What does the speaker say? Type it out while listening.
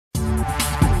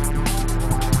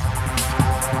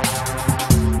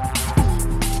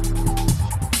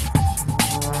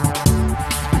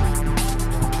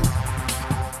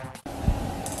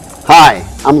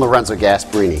I'm Lorenzo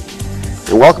Gasparini,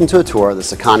 and welcome to a tour of the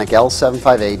Sekonic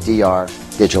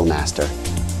L-758DR Digital Master.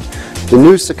 The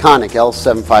new Sekonic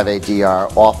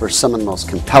L-758DR offers some of the most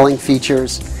compelling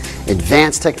features,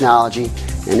 advanced technology,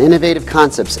 and innovative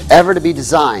concepts ever to be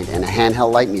designed in a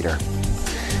handheld light meter.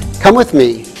 Come with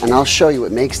me and I'll show you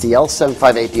what makes the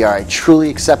L-758DR a truly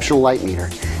exceptional light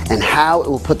meter and how it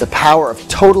will put the power of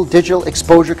total digital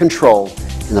exposure control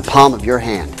in the palm of your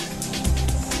hand.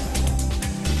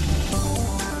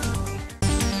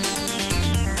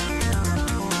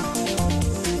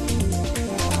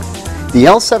 The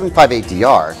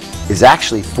L-758DR is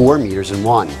actually 4 meters in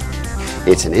one.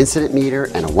 It's an incident meter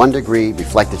and a 1 degree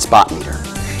reflected spot meter.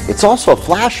 It's also a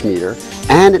flash meter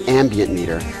and an ambient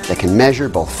meter that can measure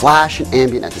both flash and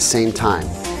ambient at the same time.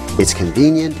 It's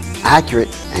convenient,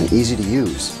 accurate, and easy to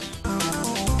use.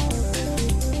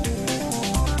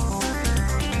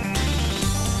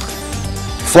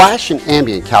 Flash and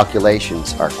ambient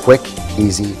calculations are quick,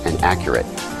 easy, and accurate.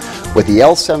 With the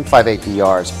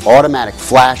L-758DR's automatic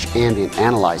flash ambient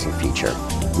analyzing feature,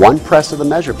 one press of the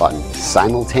measure button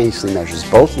simultaneously measures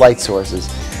both light sources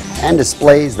and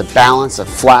displays the balance of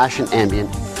flash and ambient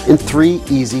in 3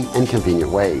 easy and convenient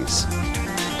ways.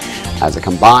 As a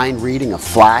combined reading of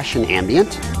flash and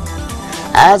ambient,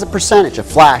 as a percentage of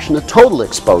flash in the total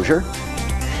exposure,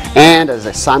 and as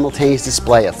a simultaneous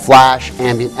display of flash,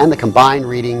 ambient, and the combined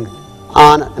reading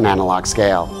on an analog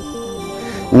scale.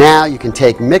 Now you can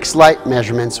take mixed light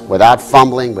measurements without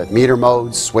fumbling with meter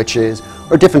modes, switches,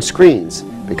 or different screens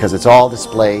because it's all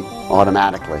displayed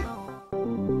automatically.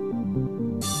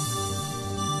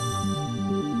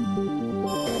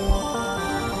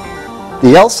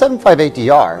 The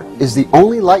L-758DR is the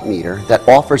only light meter that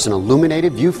offers an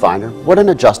illuminated viewfinder with an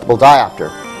adjustable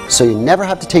diopter, so you never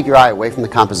have to take your eye away from the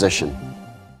composition.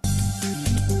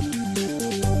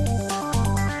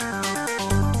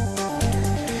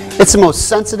 It's the most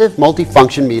sensitive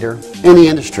multifunction meter in the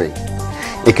industry.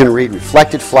 It can read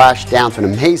reflected flash down to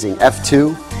an amazing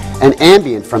f2 and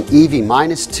ambient from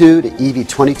EV-2 to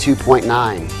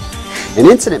EV22.9. In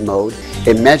incident mode,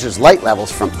 it measures light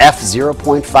levels from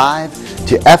f0.5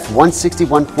 to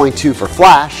f161.2 for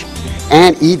flash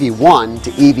and EV1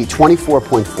 to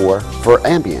EV24.4 for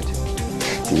ambient.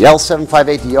 The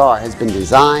L-758DR has been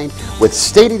designed with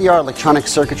state-of-the-art electronic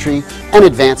circuitry and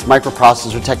advanced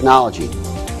microprocessor technology,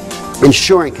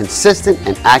 ensuring consistent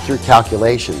and accurate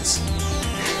calculations.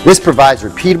 This provides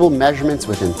repeatable measurements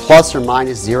within plus or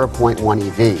minus 0.1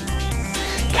 EV.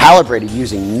 Calibrated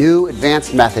using new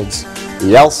advanced methods,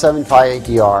 the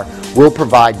L-758DR will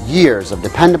provide years of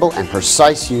dependable and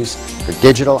precise use for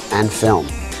digital and film.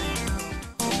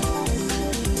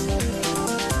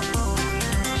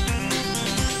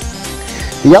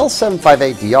 The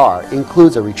L-758DR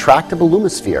includes a retractable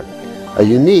lumisphere, a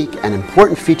unique and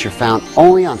important feature found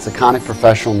only on Sekonic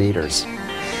professional meters.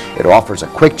 It offers a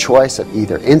quick choice of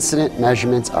either incident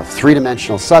measurements of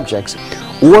 3-dimensional subjects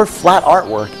or flat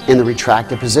artwork in the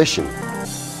retracted position.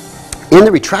 In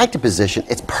the retracted position,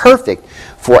 it's perfect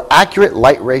for accurate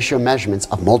light ratio measurements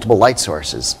of multiple light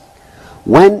sources.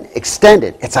 When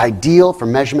extended, it's ideal for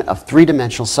measurement of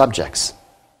 3-dimensional subjects.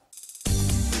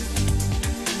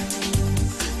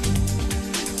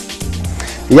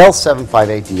 The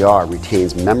L-758DR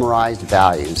retains memorized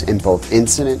values in both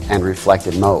incident and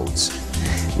reflected modes.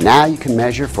 Now you can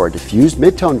measure for a diffused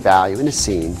midtone value in a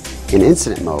scene in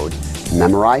incident mode,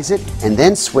 memorize it, and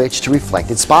then switch to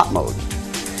reflected spot mode.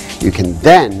 You can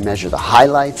then measure the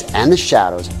highlights and the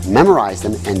shadows, memorize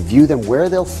them, and view them where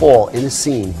they'll fall in the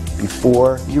scene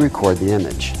before you record the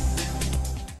image.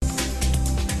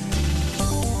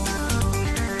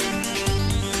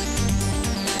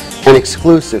 An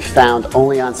exclusive found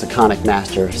only on Sekonic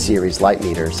Master Series light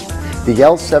meters, the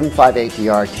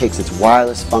L-758DR takes its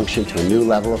wireless function to a new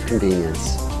level of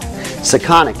convenience.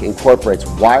 Sekonic incorporates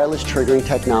wireless triggering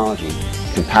technology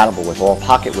compatible with all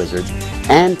Pocket Wizards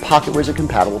and Pocket Wizard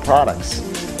compatible products.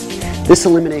 This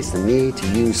eliminates the need to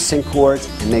use sync cords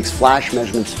and makes flash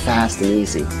measurements fast and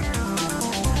easy.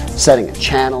 Setting a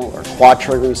channel or quad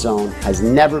triggering zone has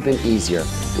never been easier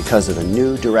because of the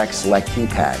new Direct Select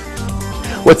keypad.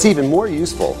 What's even more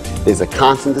useful is a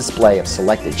constant display of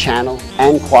selected channel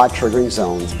and quad triggering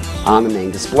zones on the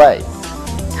main display.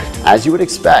 As you would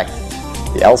expect,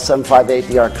 the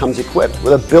L-758DR comes equipped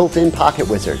with a built-in Pocket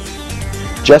Wizard.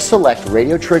 Just select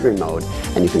radio triggering mode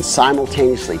and you can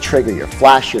simultaneously trigger your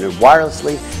flash unit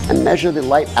wirelessly and measure the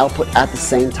light output at the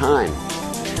same time.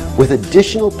 With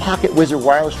additional Pocket Wizard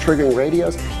wireless triggering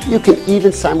radios, you can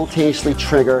even simultaneously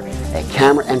trigger a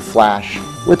camera and flash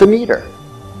with a meter.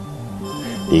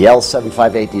 The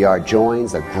L-758DR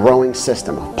joins a growing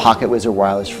system of Pocket Wizard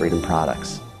wireless freedom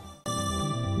products.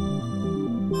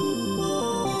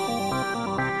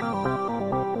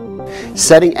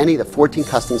 Setting any of the 14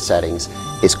 custom settings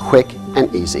is quick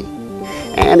and easy.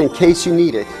 And in case you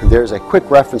need it, there's a quick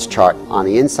reference chart on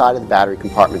the inside of the battery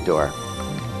compartment door.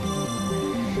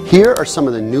 Here are some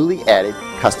of the newly added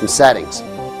custom settings.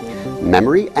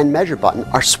 Memory and measure button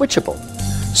are switchable.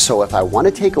 So if I want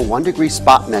to take a 1 degree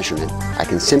spot measurement, I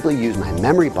can simply use my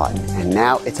memory button and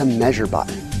now it's a measure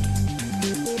button.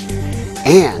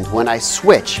 And when I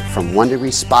switch from 1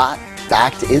 degree spot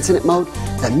back to incident mode,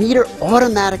 the meter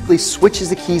automatically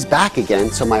switches the keys back again,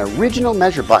 so my original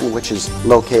measure button, which is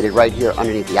located right here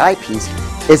underneath the eyepiece,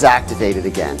 is activated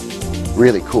again.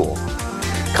 Really cool.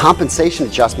 Compensation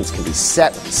adjustments can be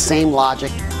set with the same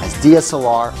logic as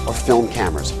DSLR or film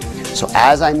cameras. So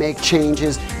as I make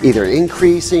changes, either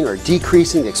increasing or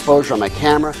decreasing the exposure on my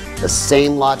camera, the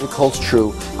same logic holds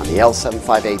true on the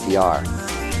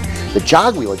L-758DR. The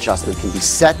jog wheel adjustment can be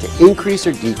set to increase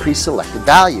or decrease selected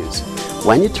values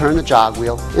when you turn the jog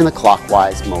wheel in the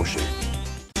clockwise motion.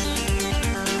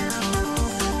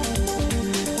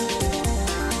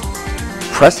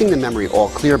 Pressing the memory all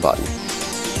clear button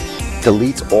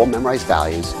deletes all memorized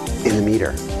values in the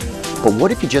meter. But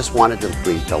what if you just wanted to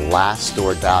delete the last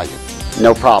stored value?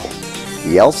 No problem.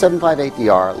 The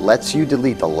L-758DR lets you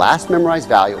delete the last memorized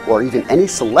value or even any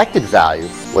selected value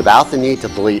without the need to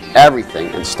delete everything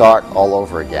and start all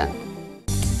over again.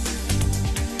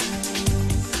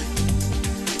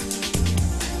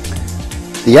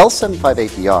 The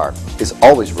L-758DR is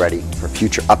always ready for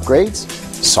future upgrades,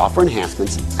 software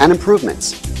enhancements, and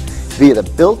improvements. Via the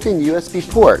built-in USB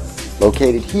port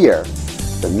located here,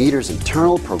 the meter's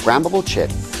internal programmable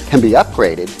chip can be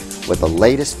upgraded with the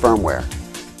latest firmware.